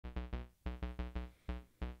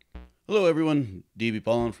Hello everyone, DB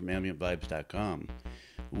Pollen from AmbientVibes.com.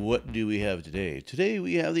 What do we have today? Today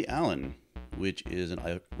we have the Alan, which is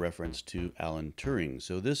a reference to Alan Turing.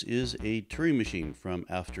 So this is a Turing machine from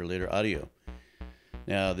AfterLater Audio.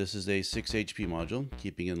 Now this is a 6 HP module,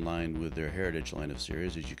 keeping in line with their Heritage line of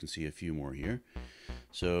series, as you can see a few more here.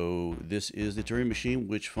 So this is the Turing machine,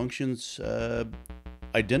 which functions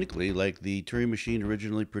identically like the Turing machine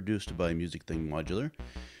originally produced by Thing Modular,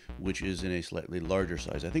 which is in a slightly larger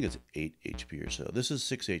size. I think it's 8 HP or so. This is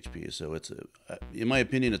 6 HP, so it's in my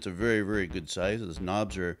opinion, it's a very, very good size. The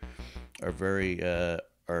knobs are very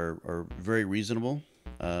reasonable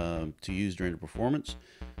to use during the performance.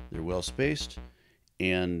 They're well spaced,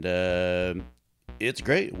 and it's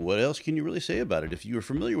great. What else can you really say about it? If you were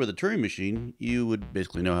familiar with a Turing machine, you would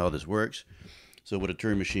basically know how this works. So what a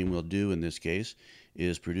Turing machine will do in this case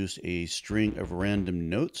is produce a string of random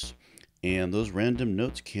notes. And those random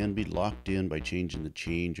notes can be locked in by changing the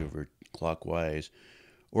changeover clockwise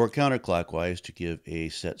or counterclockwise to give a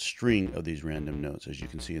set string of these random notes. As you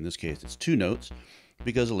can see in this case, it's 2 notes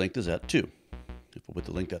because the length is at 2. If we put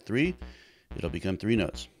the length at 3, it'll become 3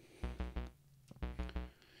 notes.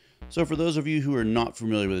 So for those of you who are not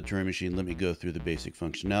familiar with a Turing machine, let me go through the basic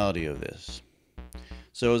functionality of this.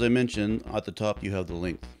 So as I mentioned, at the top you have the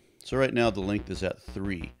length. So right now the length is at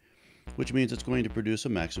 3. Which means it's going to produce a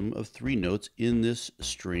maximum of 3 notes in this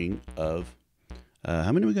string of,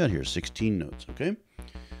 how many we got here? 16 notes, okay?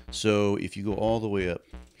 So if you go all the way up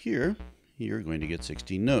here, you're going to get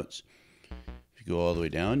 16 notes. If you go all the way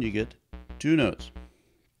down, you get 2 notes.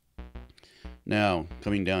 Now,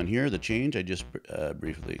 coming down here, the change I just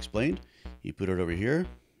briefly explained, you put it over here,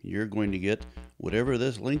 you're going to get whatever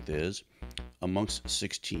this length is amongst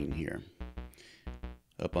 16 here.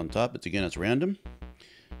 Up on top, it's random.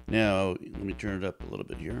 Now, let me turn it up a little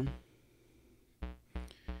bit here.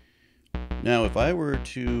 Now, if I were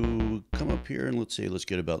to come up here and let's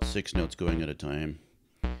get about 6 notes going at a time,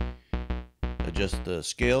 adjust the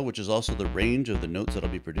scale, which is also the range of the notes that'll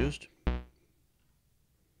be produced.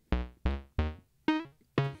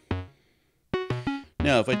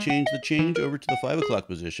 Now, if I change the change over to the 5 o'clock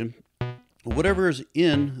position, whatever is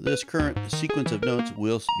in this current sequence of notes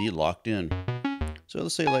will be locked in. So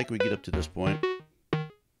let's say like we get up to this point.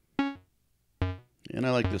 And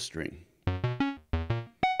I like this string. Back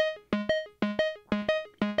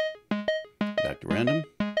to random.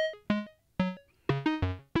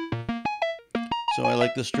 So I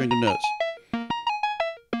like this string of notes.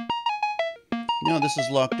 Now this is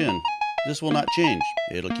locked in. This will not change.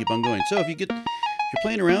 It'll keep on going. So if you're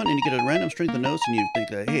playing around and you get a random string of notes and you think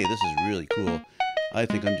that, hey, this is really cool, I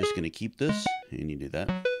think I'm just going to keep this, and you do that.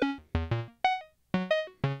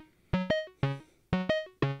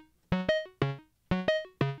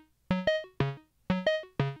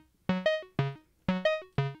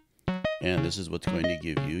 And this is what's going to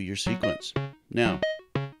give you your sequence. Now,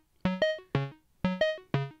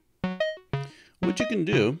 what you can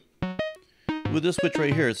do with this switch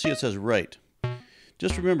right here, see it says right.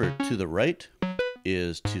 Just remember, to the right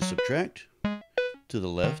is to subtract, to the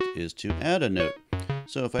left is to add a note.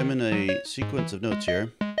 So if I'm in a sequence of notes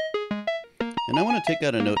here, and I want to take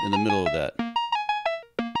out a note in the middle of that.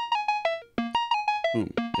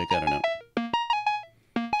 Boom, take out a note.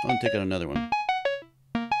 I want to take out another one.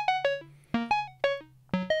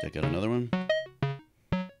 Take out another one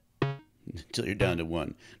until you're down to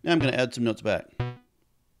 1. Now I'm going to add some notes back.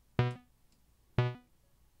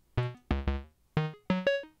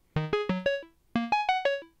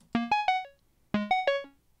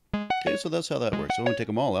 Okay, so that's how that works. So when I take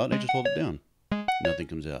them all out, I just hold it down. Nothing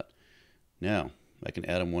comes out. Now I can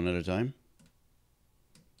add them one at a time.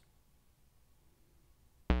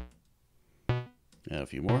 Add a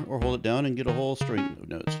few more, or hold it down and get a whole string of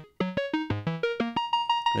notes.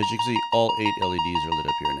 As you can see, all 8 LEDs are lit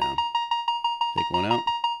up here now. Take one out.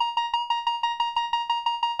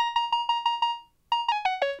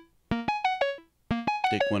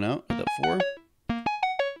 Take one out, with that 4.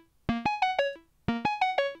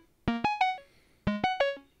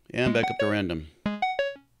 And back up to random.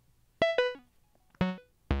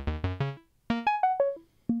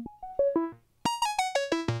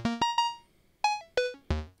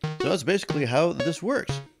 So that's basically how this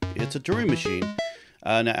works. It's a Turing machine.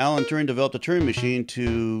 Now, Alan Turing developed a Turing machine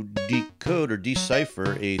to decode or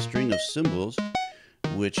decipher a string of symbols,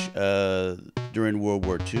 which during World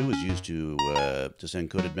War II was used to send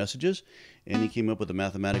coded messages, and he came up with a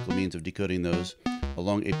mathematical means of decoding those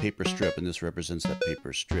along a paper strip, and this represents that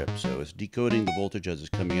paper strip. So it's decoding the voltage as it's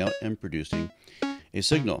coming out and producing a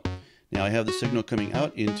signal. Now I have the signal coming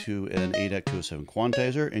out into an ADAC 207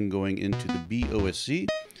 quantizer and going into the BOSC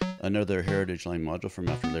another heritage line module from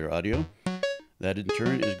AfterLater Audio. That in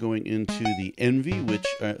turn is going into the Envy,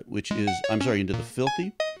 which is, I'm sorry, into the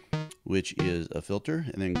Filthy, which is a filter,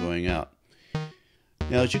 and then going out.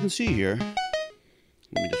 Now, as you can see here,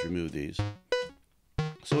 let me just remove these.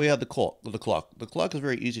 So we have the clock. The clock is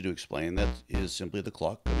very easy to explain. That is simply the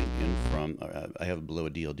clock coming in from, I have below a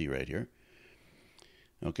DLD right here.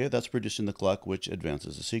 Okay, that's producing the clock which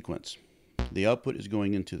advances the sequence. The output is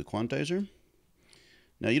going into the quantizer.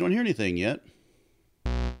 Now you don't hear anything yet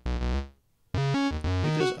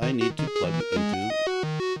because I need to plug into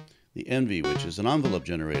the Envy, which is an envelope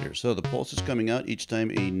generator. So the pulse is coming out each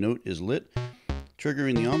time a note is lit,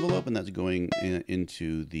 triggering the envelope, and that's going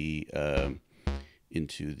into the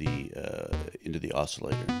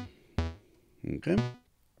oscillator. Okay.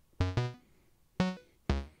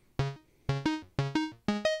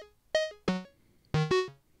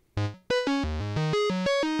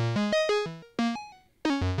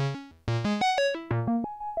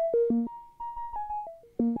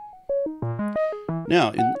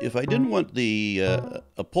 Now, if I didn't want a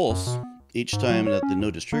pulse each time that the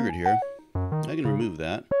note is triggered here, I can remove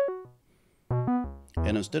that.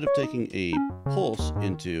 And instead of taking a pulse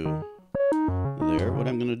into there, what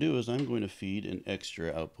I'm going to do is I'm going to feed an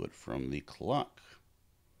extra output from the clock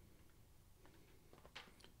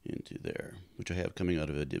into there, which I have coming out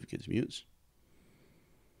of a Div-Kids mutes.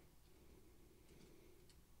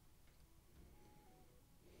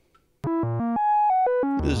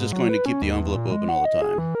 This is just going to keep the envelope open all the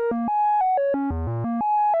time.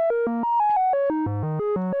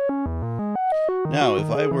 Now,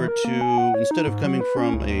 if I were to, instead of coming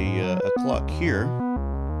from a clock here,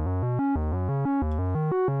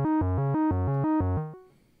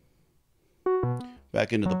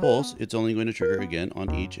 back into the pulse, it's only going to trigger again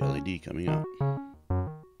on each LED coming out.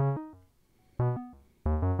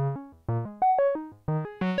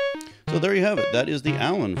 So there you have it. That is the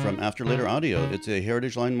Allen from AfterLater Audio. It's a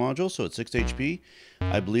heritage line module, so it's 6 HP.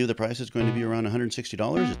 I believe the price is going to be around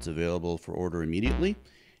 $160. It's available for order immediately.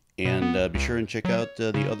 And be sure and check out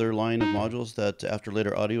the other line of modules that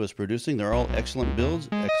AfterLater Audio is producing. They're all excellent builds,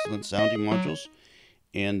 excellent sounding modules,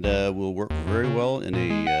 and will work very well in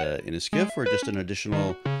a skiff or just an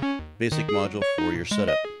additional basic module for your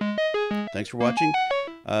setup. Thanks for watching.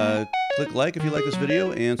 Click like if you like this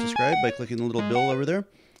video, and subscribe by clicking the little bell over there.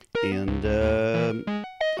 And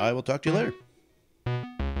I will talk to you later.